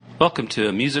Welcome to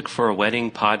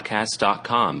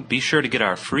musicforaweddingpodcast.com. Be sure to get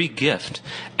our free gift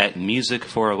at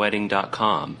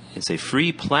musicforawedding.com. It's a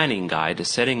free planning guide to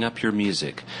setting up your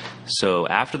music. So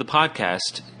after the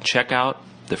podcast, check out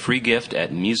the free gift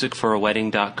at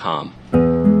musicforawedding.com.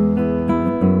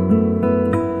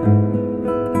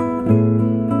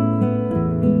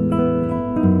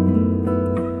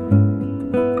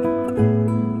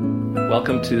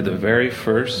 Welcome to the very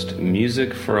first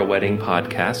Music for a Wedding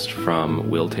podcast from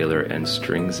Will Taylor and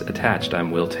Strings Attached. I'm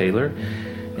Will Taylor,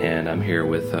 and I'm here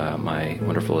with my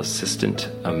wonderful assistant,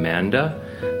 Amanda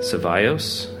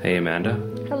Cevallos. Hey, Amanda.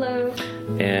 Hello.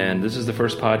 And this is the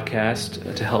first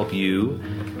podcast to help you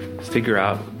figure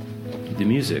out the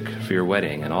music for your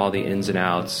wedding and all the ins and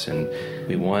outs. And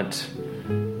we want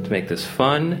to make this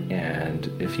fun.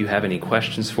 And if you have any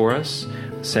questions for us,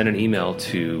 send an email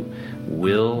to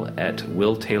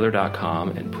will@willtaylor.com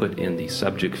and put in the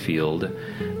subject field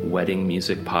Wedding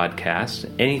Music Podcast.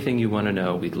 Anything you want to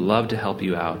know, we'd love to help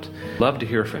you out. Love to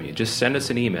hear from you. Just send us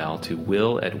an email to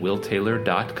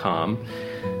will@willtaylor.com.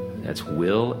 That's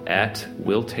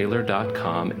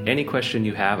will@willtaylor.com. Any question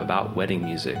you have about wedding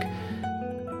music.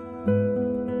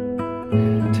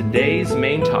 Today's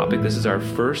main topic, this is our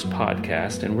first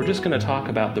podcast, and we're just going to talk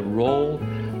about the role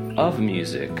of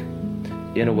music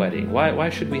in a wedding. Why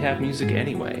should we have music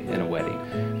anyway in a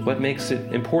wedding? What makes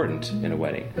it important in a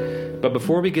wedding? But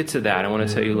before we get to that, I want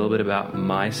to tell you a little bit about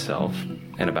myself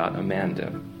and about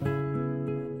Amanda.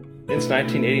 Since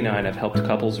 1989, I've helped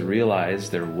couples realize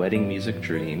their wedding music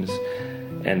dreams,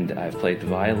 and I've played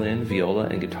violin, viola,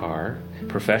 and guitar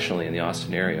professionally in the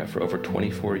Austin area for over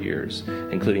 24 years,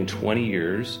 including 20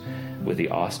 years with the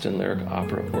Austin Lyric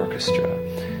Opera Orchestra.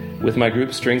 With my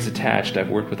group Strings Attached,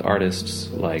 I've worked with artists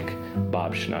like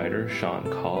Bob Schneider, Sean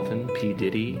Colvin, P.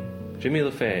 Diddy, Jimmy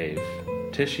LaFave,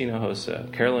 Tish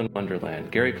Hinojosa, Carolyn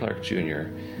Wonderland, Gary Clark Jr.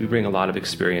 We bring a lot of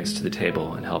experience to the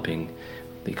table in helping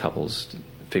the couples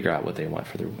figure out what they want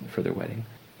for their wedding.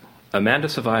 Amanda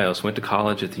Cevallos went to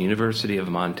college at the University of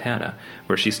Montana,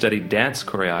 where she studied dance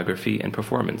choreography and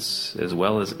performance, as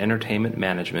well as entertainment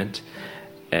management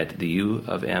at the U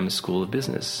of M School of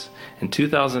Business. In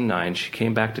 2009, she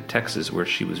came back to Texas, where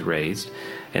she was raised,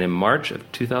 and in March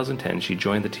of 2010, she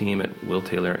joined the team at Will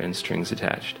Taylor and Strings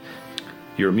Attached.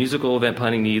 Your musical event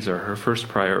planning needs are her first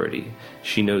priority.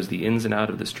 She knows the ins and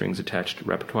outs of the Strings Attached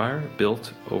repertoire,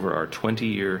 built over our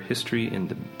 20-year history in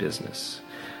the business.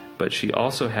 But she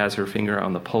also has her finger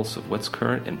on the pulse of what's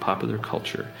current in popular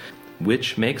culture,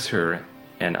 which makes her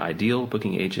an ideal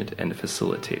booking agent and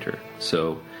facilitator.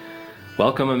 So,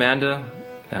 welcome, Amanda.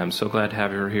 I'm so glad to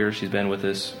have her here. She's been with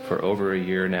us for over a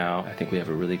year now. I think we have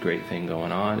a really great thing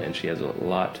going on, and she has a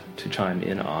lot to chime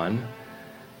in on.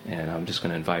 And I'm just going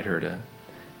to invite her to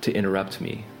interrupt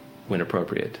me when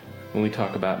appropriate when we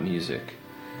talk about music.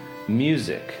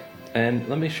 Music. And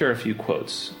let me share a few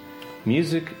quotes.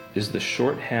 Music is the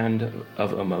shorthand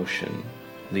of emotion.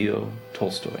 Leo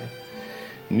Tolstoy.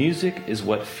 Music is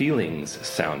what feelings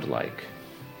sound like.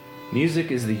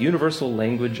 Music is the universal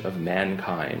language of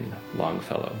mankind,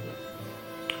 Longfellow.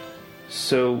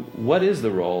 So, what is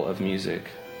the role of music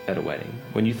at a wedding?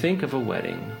 When you think of a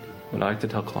wedding, what I like to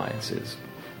tell clients is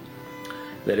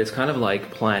that it's kind of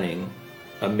like planning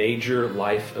a major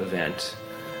life event.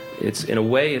 It's in a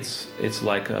way, it's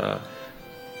like a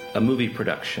movie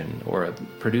production or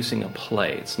producing a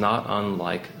play. It's not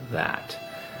unlike that.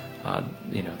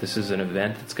 This is an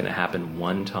event that's going to happen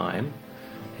one time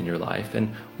in your life.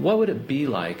 And what would it be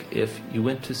like if you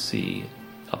went to see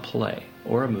a play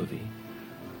or a movie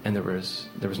and there was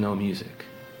no music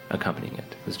accompanying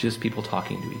it? It was just people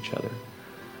talking to each other.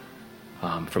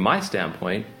 From my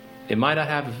standpoint, it might not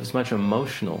have as much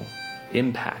emotional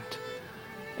impact.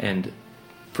 And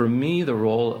for me, the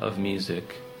role of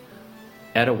music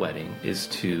at a wedding is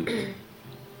to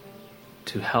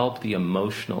help the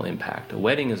emotional impact. A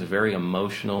wedding is a very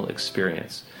emotional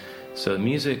experience. So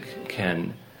music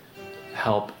can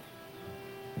help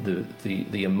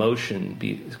the emotion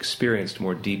be experienced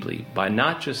more deeply by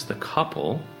not just the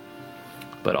couple,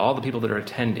 but all the people that are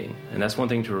attending. And that's one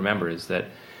thing to remember, is that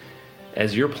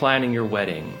as you're planning your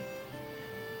wedding,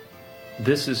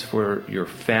 this is for your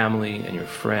family and your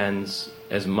friends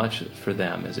as much for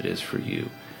them as it is for you.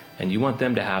 And you want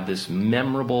them to have this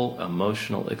memorable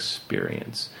emotional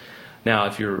experience.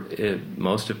 Now,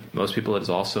 most people, it is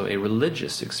also a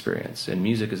religious experience, and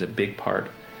music is a big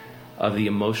part of the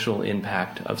emotional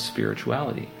impact of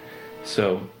spirituality.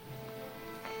 So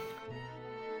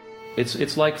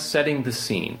it's like setting the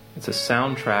scene. It's a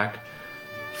soundtrack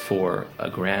for a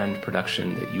grand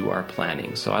production that you are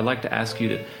planning. So I'd like to ask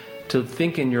you to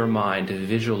think in your mind, to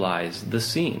visualize the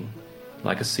scene,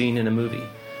 like a scene in a movie.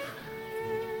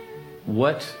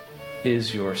 what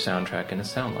is your soundtrack going to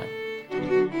sound like?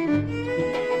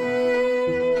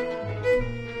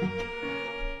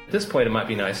 At this point, it might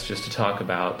be nice just to talk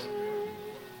about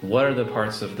what are the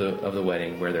parts of the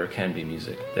wedding where there can be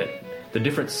music. That the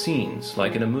different scenes,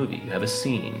 like in a movie, you have a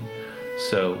scene.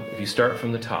 So if you start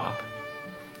from the top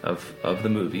of the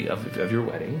movie, of your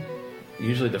wedding,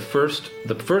 usually the first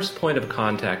point of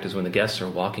contact is when the guests are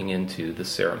walking into the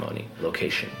ceremony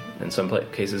location. In some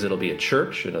cases it'll be a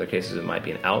church, in other cases it might be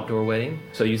an outdoor wedding.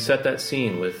 So you set that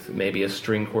scene with maybe a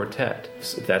string quartet.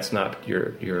 If that's not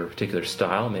your particular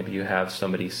style, maybe you have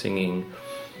somebody singing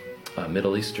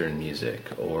Middle Eastern music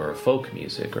or folk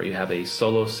music, or you have a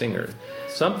solo singer.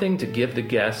 Something to give the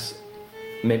guests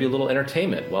maybe a little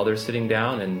entertainment while they're sitting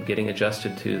down and getting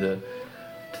adjusted to the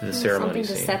ceremony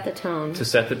scene. Something to set the tone. To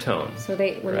set the tone. So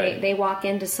they walk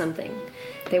into something,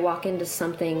 they walk into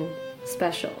something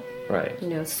special. Right. You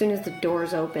know, as soon as the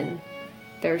doors open,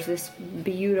 there's this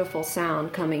beautiful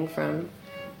sound coming from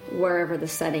wherever the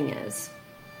setting is,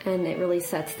 and it really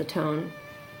sets the tone.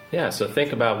 Yeah, so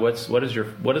think about what is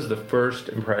the first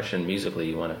impression musically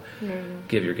you want to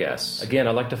give your guests. Again,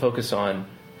 I like to focus on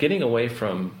getting away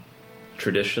from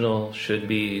traditional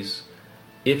should-bes.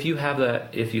 If you have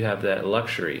that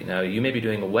luxury. Now, you may be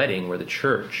doing a wedding where the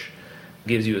church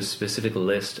gives you a specific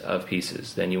list of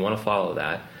pieces. Then you want to follow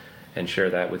that and share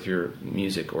that with your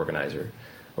music organizer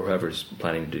or whoever's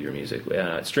planning to do your music.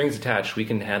 At Strings Attached, we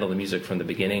can handle the music from the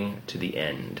beginning to the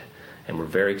end. And we're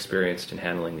very experienced in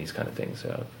handling these kind of things.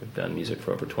 We've done music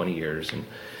for over 20 years. And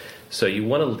so you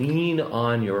want to lean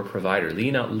on your provider.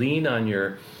 Lean on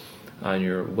your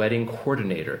wedding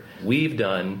coordinator. We've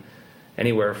done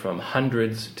anywhere from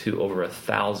hundreds to over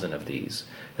 1,000 of these.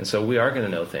 And so we are going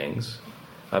to know things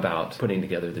about putting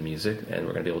together the music, and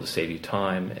we're going to be able to save you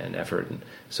time and effort. And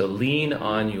so lean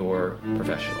on your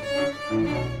professional.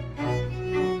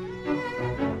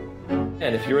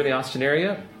 And if you're in the Austin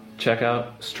area, check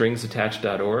out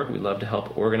stringsattached.org. We love to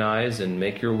help organize and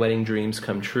make your wedding dreams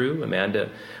come true. Amanda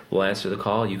will answer the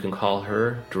call. You can call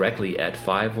her directly at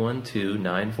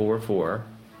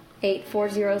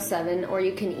 512-944-8407, or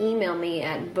you can email me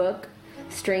at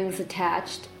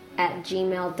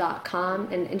bookstringsattached@gmail.com.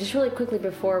 And just really quickly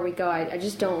before we go, I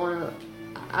just don't want to...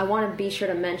 I want to be sure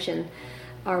to mention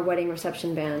our wedding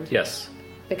reception band. Yes.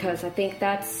 Because I think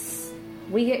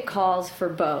we get calls for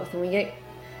both, and we get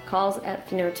calls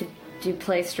to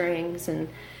play strings,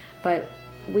 but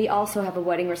we also have a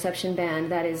wedding reception band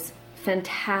that is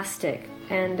fantastic,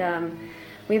 and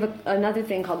we have another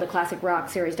thing called the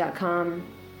ClassicRockSeries.com,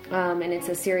 and it's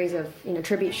a series of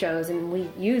tribute shows, and we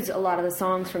use a lot of the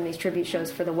songs from these tribute shows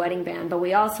for the wedding band, but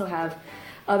we also have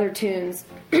other tunes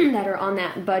that are on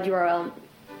that Bud URL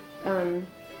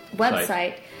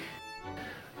website.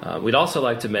 We'd also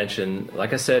like to mention,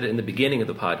 like I said in the beginning of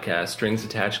the podcast, Strings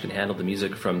Attached can handle the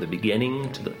music from the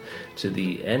beginning to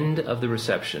the end of the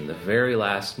reception, the very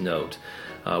last note.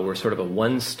 We're sort of a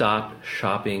one-stop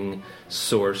shopping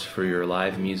source for your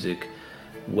live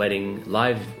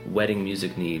wedding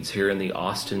music needs here in the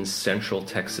Austin, Central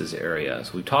Texas area.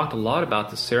 So we've talked a lot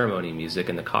about the ceremony music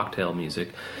and the cocktail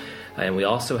music, and we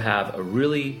also have a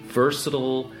really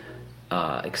versatile,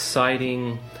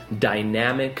 exciting,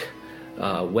 dynamic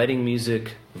wedding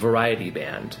music variety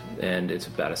band, and it's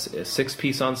about a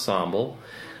 6-piece ensemble.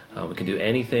 We can do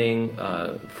anything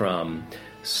from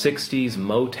 60s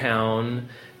Motown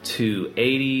to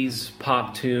 80s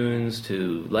pop tunes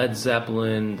to Led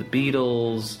Zeppelin, the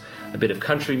Beatles, a bit of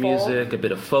country music, a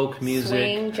bit of folk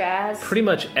music, swing, jazz. Pretty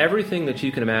much everything that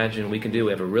you can imagine we can do.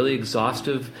 We have a really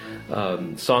exhaustive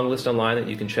song list online that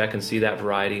you can check and see that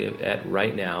variety at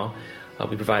right now.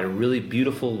 We provide a really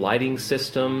beautiful lighting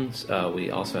system.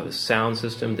 We also have a sound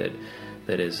system that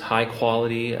is high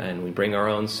quality, and we bring our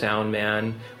own sound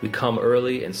man. We come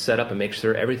early and set up and make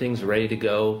sure everything's ready to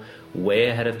go way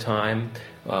ahead of time.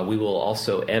 We will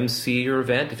also MC your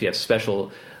event. If you have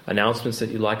special announcements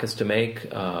that you'd like us to make,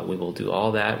 we will do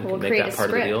all that. We can make that part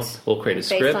of the deal. We'll create a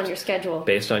script.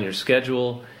 Based on your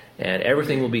schedule. And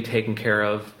everything will be taken care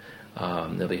of.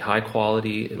 It'll be high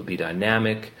quality. It'll be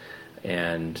dynamic.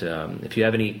 And if you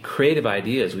have any creative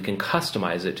ideas, we can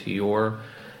customize it to your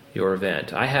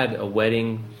event. I had a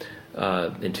wedding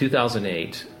in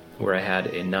 2008 where I had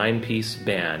a 9-piece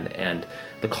band, and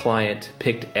the client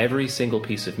picked every single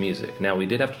piece of music. Now, we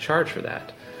did have to charge for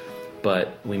that,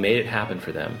 but we made it happen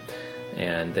for them.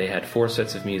 And they had 4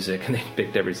 sets of music, and they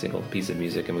picked every single piece of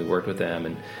music, and we worked with them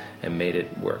and made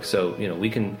it work. So,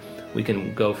 we can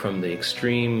go from the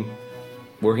extreme,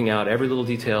 working out every little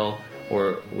detail,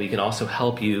 or we can also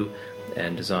help you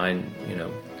and design,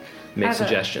 make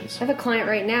suggestions. I have a client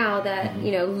right now that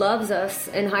loves us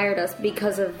and hired us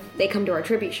because they come to our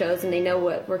tribute shows and they know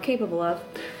what we're capable of.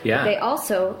 Yeah. But they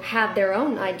also have their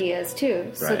own ideas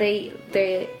too. So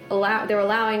they're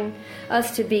allowing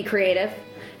us to be creative,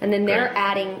 and then they're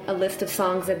adding a list of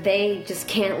songs that they just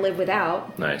can't live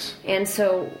without. Nice. And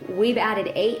so we've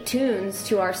added 8 tunes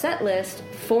to our set list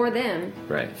for them,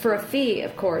 for a fee,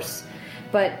 of course.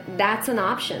 But that's an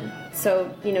option.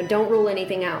 So, don't rule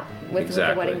anything out with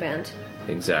the wedding band.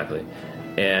 Exactly.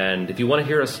 And if you want to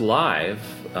hear us live,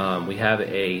 we have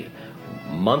a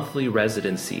monthly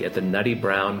residency at the Nutty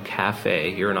Brown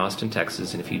Cafe here in Austin,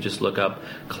 Texas. And if you just look up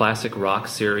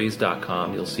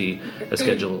classicrockseries.com, you'll see a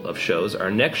schedule of shows. Our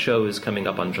next show is coming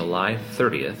up on July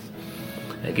 30th.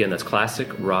 Again, that's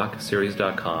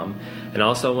classicrockseries.com. And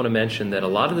also I want to mention that a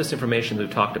lot of this information we've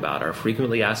talked about, our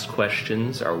frequently asked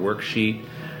questions, our worksheet,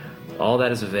 all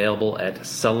that is available at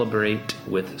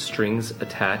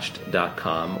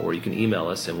celebratewithstringsattached.com, or you can email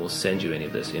us and we'll send you any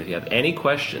of this. And if you have any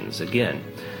questions, again,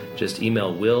 just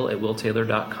email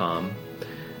will@willtaylor.com,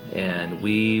 and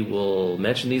we will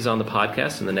mention these on the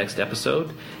podcast in the next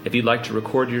episode. If you'd like to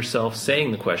record yourself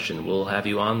saying the question, we'll have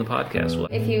you on the podcast.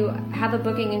 If you have a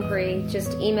booking inquiry,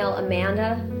 just email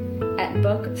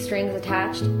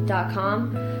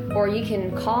Amanda@bookstringsattached.com, or you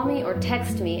can call me or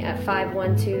text me at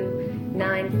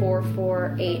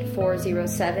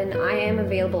 512-944-8407. I am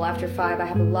available after 5. I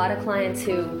have a lot of clients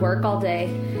who work all day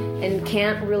and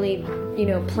can't really,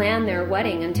 plan their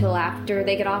wedding until after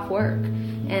they get off work.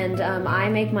 And I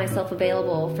make myself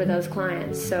available for those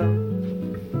clients. So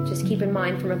just keep in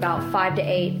mind, from about 5 to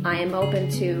 8, I am open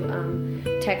to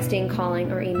texting,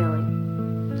 calling, or emailing.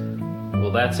 Well,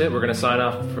 that's it. We're going to sign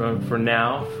off for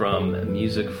now from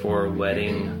Music for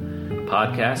Wedding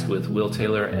podcast with Will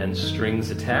Taylor and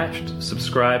Strings Attached.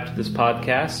 Subscribe to this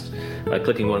podcast by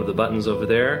clicking one of the buttons over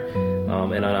there, and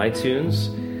on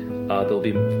iTunes. There'll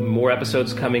be more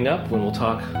episodes coming up when we'll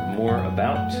talk more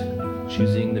about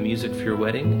choosing the music for your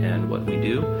wedding and what we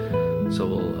do. So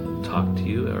we'll talk to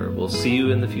you, or we'll see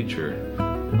you in the future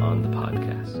on the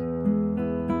podcast.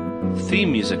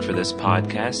 Theme music for this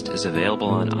podcast is available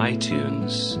on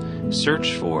iTunes.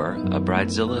 Search for A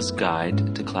Bridezilla's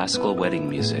Guide to Classical Wedding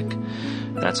Music.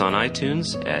 That's on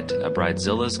iTunes at A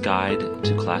Bridezilla's Guide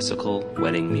to Classical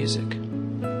Wedding Music.